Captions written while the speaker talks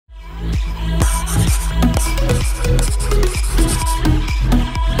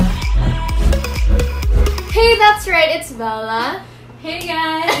that's right, it's Bella. Hey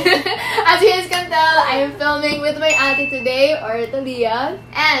guys! As you guys can tell, I am filming with my ate today, or Talliah.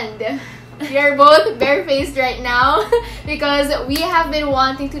 And we are both barefaced right now because we have been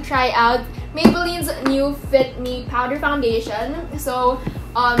wanting to try out Maybelline's new Fit Me Powder Foundation. So,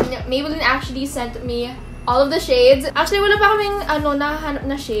 Maybelline actually sent me all of the shades. Actually, wala pa kaming nahanap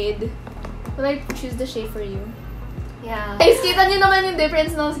na shade. Will I choose the shade for you? Yeah. Guys, kita nyo naman yung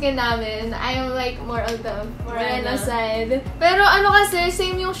difference ng skin namin. I am like more on the morena side. Pero ano kasi,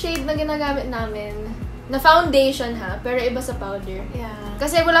 same yung shade na ginagamit namin. Na foundation ha, pero iba sa powder. Yeah.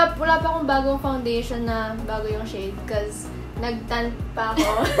 Kasi wala pa akong bagong foundation na bago yung shade. Cause nag-tan pa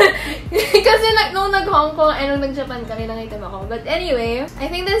ako. Kasi nung nag-Hong Kong and nung nag-Japan kami, nangitim ako. But anyway, I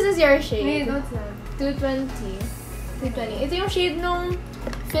think this is your shade. Wait, what's that? 220. 220. Ito yung shade nung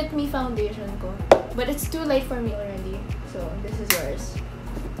Fit Me foundation ko. But it's too light for me already. So, this is yours.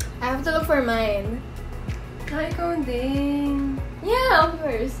 I have to look for mine. Ay, ikaw din. Yeah, of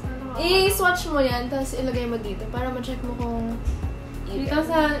course. I-swatch mo yan, tapos ilagay mo dito para ma-check mo kung Dito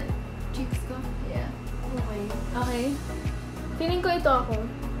sa cheeks ko? Yeah. Okay. Okay. Feeling ko ito ako.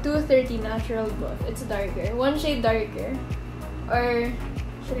 230 Natural Buff. It's darker. One shade darker. Or,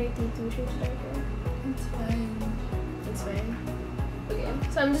 should I do 2 shades darker? It's fine. It's fine. Okay.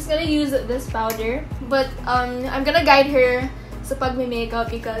 So, I'm just gonna use this powder. But, I'm gonna guide her sa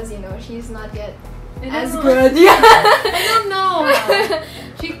pag-makeup because, you know, she's not yet as good. Yeah. I don't know.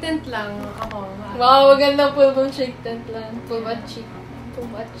 Cheek tint lang ako. Wow, magandang pulbong cheek tint lang. Pulbat cheek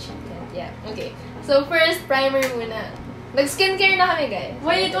tint. Yeah. Okay. So, first, primer muna. Nag-skincare na kami, guys.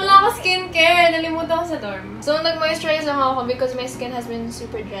 Wait, wala ako skincare. Nalimutan ko sa dorm. So, nag-moisturize ako because my skin has been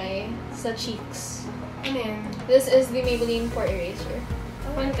super dry sa cheeks. Ano yan? This is the Maybelline Pore Eraser.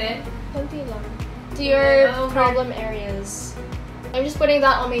 Konti? Konti lang. To your problem areas. I'm just putting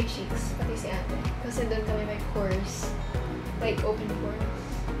that on my cheeks. Pati si ate. Kasi doon kami may pores. Like, open pores.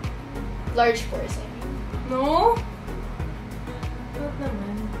 Large pores, I mean. No? Not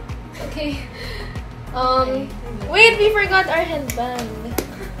naman. Okay. Wait, we forgot our headband.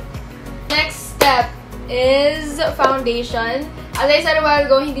 Next step is foundation. As I said a while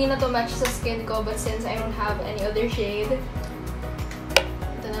ago, hindi na to match sa skin ko, but since I don't have any other shade,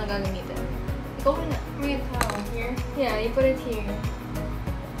 ito na gagamitin. Ikaw muna. Wait, how? Here? Yeah, you put it here.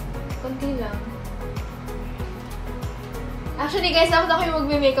 Konti lang. Actually, guys, dapat ako yung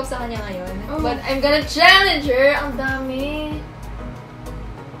magme-makeup sa kanya ngayon. Oh. But I'm gonna challenge her. Ang dami.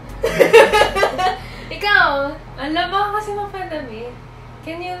 Ikaw? Alam mo kasi mapadami.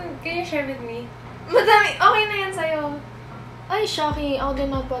 Can you share with me? Madami. Okay na yan sa'yo. Ay, shocking. Ako din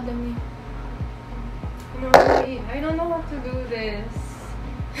nagpadami. No, I don't know how to do this.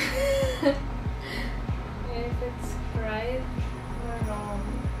 If it's right or wrong.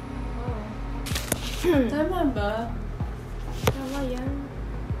 Oh. Tama ba? Tama yan.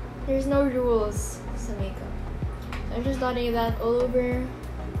 There's no rules sa makeup. I'm just dotting that all over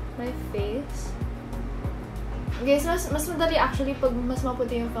my face. Guys, mas madali actually pag mas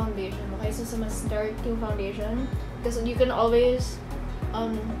maputi yung foundation mo kaysa sa mas dark yung foundation. Because you can always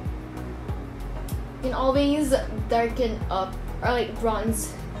darken up or like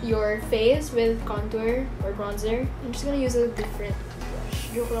bronze your face with contour or bronzer. I'm just gonna use a different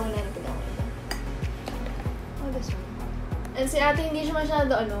brush. Joke lang na natin ako ito. Oh, this one. And si ate hindi siya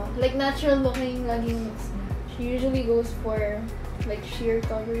masyado like natural looking laging looks niya. She usually goes for like sheer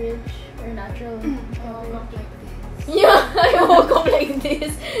coverage or natural. I will look like this. Yeah, I woke up like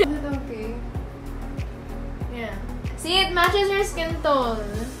this. Is it okay? Yeah. See, it matches your skin tone.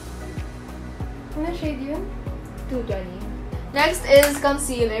 Ano shade yun? 220. Next is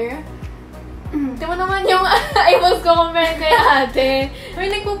concealer. Di mo naman yung eyeballs ko compare kay ate. Uy,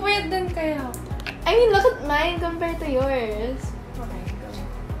 nagpupuyat din kaya. I mean, look at mine compared to yours. Okay, go.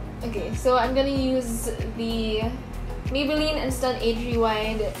 Okay, so I'm gonna use the Maybelline Instant Age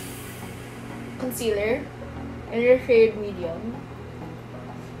Rewind concealer in your shade medium.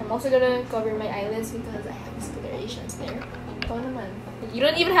 I'm also gonna cover my eyelids because I have discolorations there. Ikaw naman. You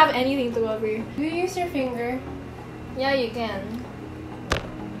don't even have anything to cover. Do you use your finger? Yeah, you can.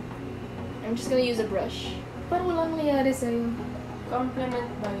 I'm just gonna use a brush. Parang walang nangyayari sa'yo. Compliment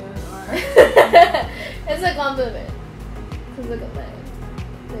ba yun? Or... It's a compliment. Because look at mine.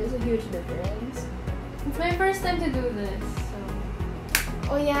 There's a huge difference. It's my first time to do this, so...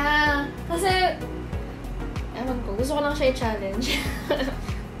 Oh yeah! Kasi... Ewan ko, gusto ko lang siya i-challenge.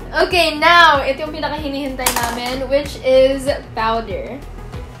 Okay, now, ito yung pinaka-hinihintay namin, which is powder.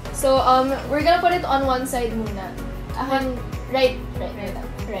 So, we're gonna put it on one side muna. Right.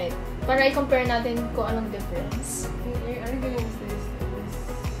 Para i-compare natin kung anong difference. Are you gonna use this?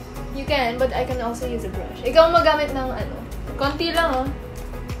 You can, but I can also use a brush. Ikaw magamit ng ano. Konti lang, oh.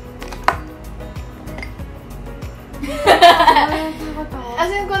 As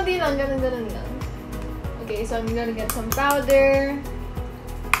in, konti lang. Ganun lang. Okay, so I'm gonna get some powder.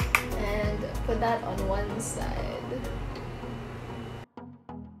 And put that on one side.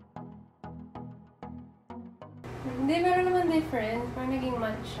 Hindi, meron naman different. Parang naging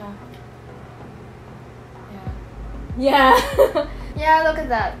matte siya. Yeah. Yeah, look at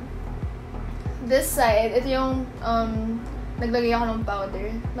that. This side, ito yung naglagay ako ng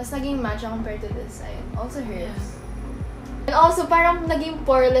powder. Mas naging matte compared to this side. Also hers. Yeah. And also, parang naging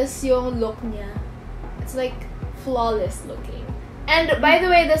poreless yung look niya. It's like flawless looking. And by the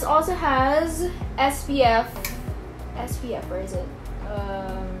way, this also has SPF, where is it?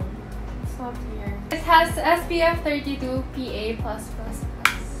 It's not here. It has SPF 32 PA+++.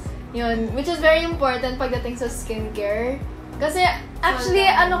 Yun, which is very important pagdating sa skincare. Kasi, actually,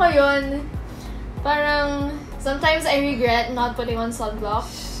 ano ko yun, parang, sometimes I regret not putting on sunblock.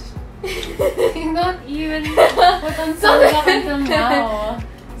 You don't even put on sunblock until now.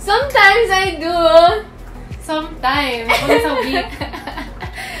 Sometimes I do. Sometimes. Once a week.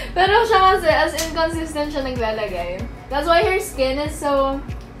 Pero siya kasi, as inconsistent siya naglalagay. That's why her skin is so...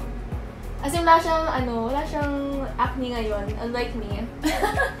 As in, wala siyang acne ngayon, unlike me.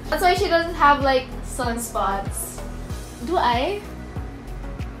 That's why she doesn't have, like, sunspots. Do I?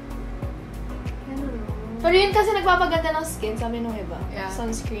 I don't know. Pero yun kasi nagpapaganda ng skin, sabi nung iba. Yeah.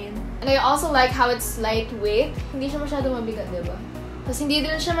 Sunscreen. And I also like how it's lightweight. Hindi siya masyado mabigat, diba? Tapos hindi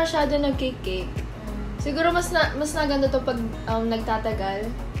din siya masyado nag-cake-cake. Siguro mas naganda to pag nagtatagal.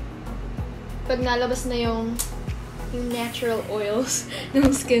 Pag nalabas na yung natural oils ng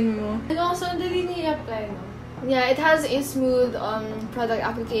skin mo. And also, ang dali niya i-apply, no? Yeah, it has a smooth product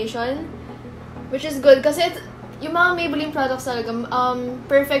application, which is good kasi yung mga Maybelline products talaga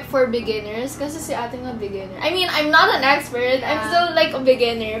perfect for beginners kasi si ate nga beginner. I mean, I'm not an expert. Yeah. I'm still like a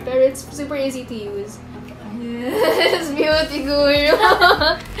beginner, pero it's super easy to use. Yes, beauty guru.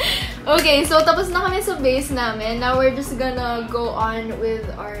 Okay, so tapos na kami sa base namin. Now we're just gonna go on with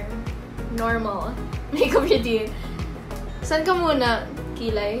our normal makeup routine. Saan ka muna?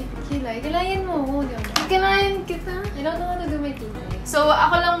 Kilay? Kilayin mo ako. Kilayin kita? I don't know how to do my kilay. So,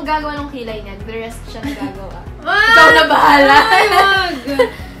 ako lang gagawa ng kilay niya. The rest siya nagagawa. Ikaw na bahala! Ay, wag!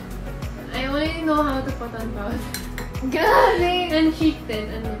 I only know how to put on powder. Grabe! And cheek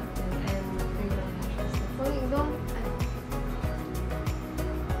tint, and lip tint, and eyelashes. Uy, don't...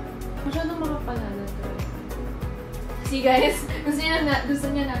 Masyadong makapalala to. See guys, gusto niya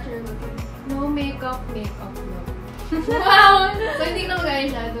natural looking. No makeup, no. Wow! So, hindi na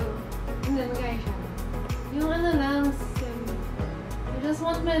mag-eyeshadow. Hindi, mag-eyeshadow. Yung ano lang, simple. I just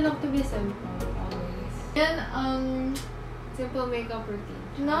want my look to be simple, always. Yan, simple makeup routine.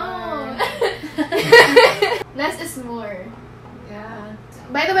 no! Less is more. Yeah.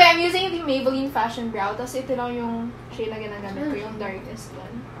 By the way, I'm using the Maybelline Fashion Brow. Tapos ito lang yung shade na ginagamit ko, yung darkest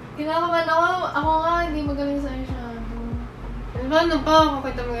one. Kinakaman ako nga, hindi magaling sa eyeshadow. Ano pa?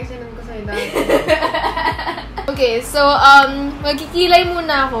 Kakita mo kasi naman ko sa'yo dati. Okay, so, magkikilay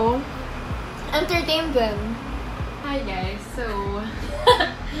muna ako. Entertain them. Hi guys, so...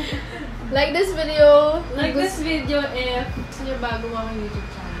 Like this video. Like this video if gusto nyo bago mga YouTube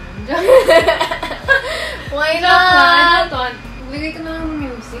channel. Why not? Bigay ko na ng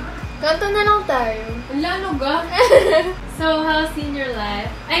music. Kanta na lang tayo. Wala, no ga? So, how's senior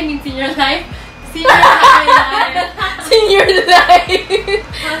life? I mean, senior life? Senior high life. Senior life.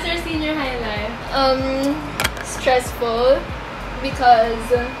 How's your senior high life? Stressful.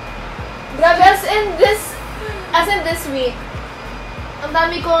 Because, grabe, as in this week, ang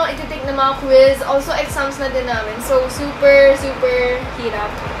dami kong iti-take na mga quiz. Also, exams na din namin. So, super, super hirap.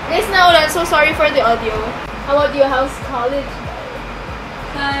 Guys, naulan. So, sorry for the audio. How about you? How's college?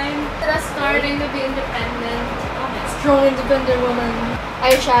 Time. Just Starting to be independent. Strong, independent woman.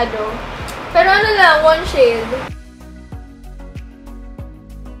 Eyeshadow. Pero ano lang, one shade.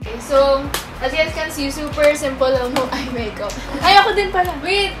 Okay, so, as you guys can see, super simple lang ng eye makeup. Ay, ako din pala.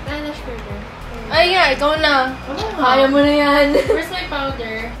 Wait, eyelash curler. Ay, yeah, ikaw na. Oh, Kaya mo na yan. Where's my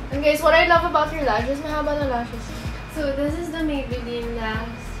powder? And guys, what I love about your lashes, mahaba na lashes. So, this is the Maybelline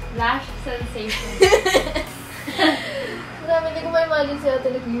Lash Sensation. Grabe, hindi ko ma-imagine siya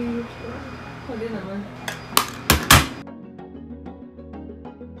ito nag-YouTube. Hindi naman.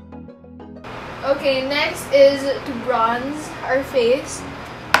 Okay, next is to bronze our face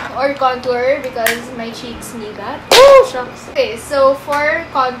or contour because my cheeks need that. Oh, shucks. Okay, so for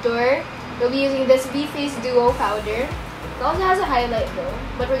contour, we'll be using this V-Face Duo powder. It also has a highlight though,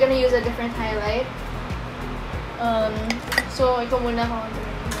 but we're gonna use a different highlight. So ito muna contour.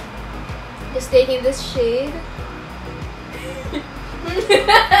 Just taking this shade.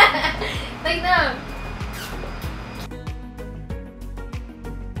 Like na.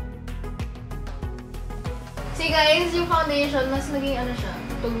 See guys, yung foundation, mas naging ano siya,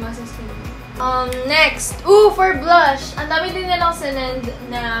 tugma sa skin. Next, for blush. Ang dami din nilang sinend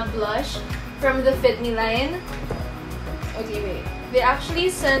na blush from the Fit Me line. Okay, wait. They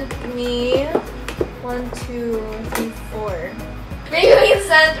actually sent me 1, 2, 3, 4. Maybelline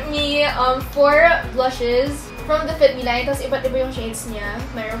sent me 4 blushes from the Fit Me line. Tapos iba't iba yung shades niya.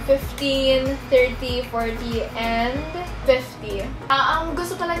 Mayroong 15, 30, 40, and 50. Ang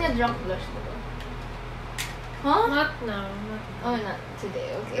gusto pala niya drunk blush. Huh? Not now. Oh, not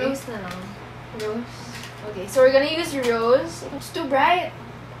today. Okay. Rose na lang. Rose. Okay, so we're gonna use rose. It's too bright.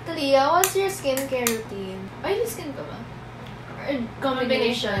 Talliah, what's your skincare routine? Oily skin ka ba? Or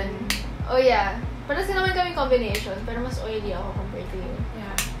combination? Oh yeah. Parang naman kami combination, pero mas oily ako compared to you.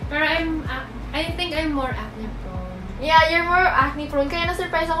 Yeah. Pero I think I'm more acne prone. Yeah, you're more acne prone. Kaya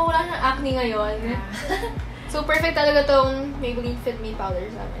na-surprise ako wala siyang acne ngayon. Yeah. So perfect talaga tong Maybelline Fit Me powder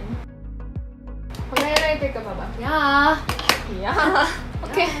sa amin. Mag-highlighter ka pa ba? Yeah. Yeah.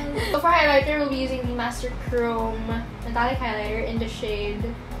 Okay. So for highlighter, we'll be using the Master Chrome Metallic Highlighter in the shade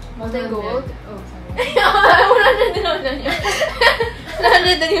Molten Gold. Oh, sorry. 100 din naman yun.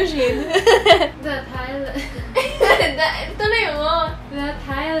 100 din yung shade. That highlight. Tuloy mo. That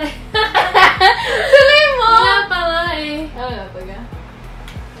highlight. Tuloy mo! Wala pala eh. Wala pa ka?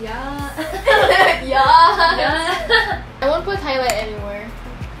 Yeah. Yeah. I won't put highlight anymore.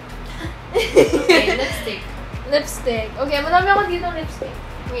 Okay, lipstick. Lipstick. Okay, madami ako dito ng lipstick.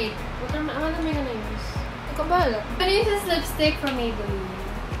 Wait, what am I gonna use? Ikaw bahala. I'm gonna use this lipstick from Maybelline.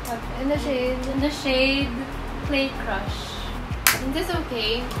 In the shade. In the shade Play Crush. Is this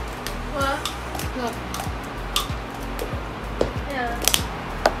okay? What? Look. Yeah.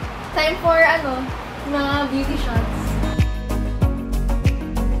 Time for, mga beauty shots.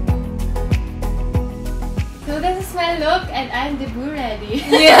 So this is my look and I'm debut ready.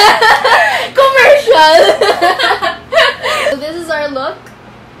 Yeah! Commercial! So this is our look.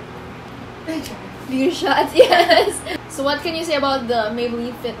 Beauty shots, yes! So what can you say about the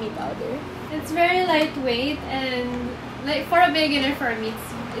Maybelline Fit Me powder? It's very lightweight and like for a beginner for me,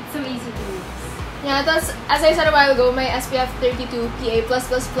 it's so easy to use. Yeah, that's, as I said a while ago, my SPF 32 PA+++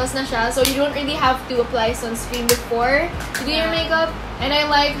 na siya, so you don't really have to apply sunscreen before you do your makeup. And I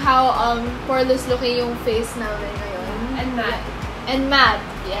like how poreless looking yung face namin ngayon. And matte. And matte,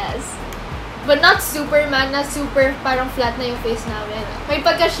 yes. But not super matte, not super parang flat na yung face namin. May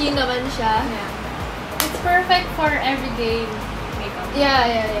pagka-sheen naman siya. Yeah. It's perfect for everyday makeup.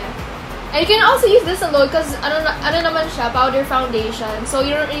 Yeah. And you can also use this alone because ano naman siya, powder foundation. So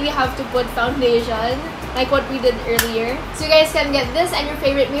you don't really have to put foundation like what we did earlier. So you guys can get this and your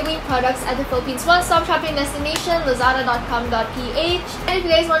favorite Maybelline products at the Philippines one-stop shopping destination, lazada.com.ph. And if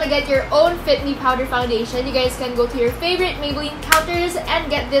you guys want to get your own Fit Me powder foundation, you guys can go to your favorite Maybelline counters and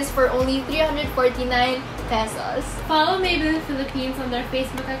get this for only 349 pesos. Follow Maybelline Philippines on their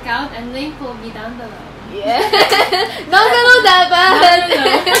Facebook account and link will be down below. Yeah. Down below dapat.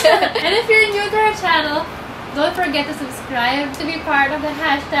 And if you're new to our channel, don't forget to subscribe to be part of the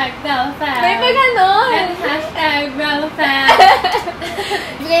 #BellaFam. May pa ganon. And #BellaFam.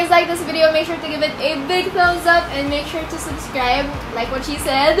 If you guys like this video, make sure to give it a big thumbs up and make sure to subscribe, like what she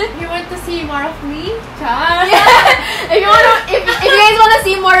said. If you want to see more of me, Yeah. If you guys want to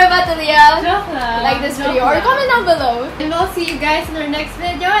see more about Talliah, like this video or comment down below. And we'll see you guys in our next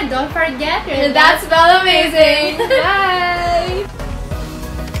video. And don't forget, That's Bella Amazing. Bye.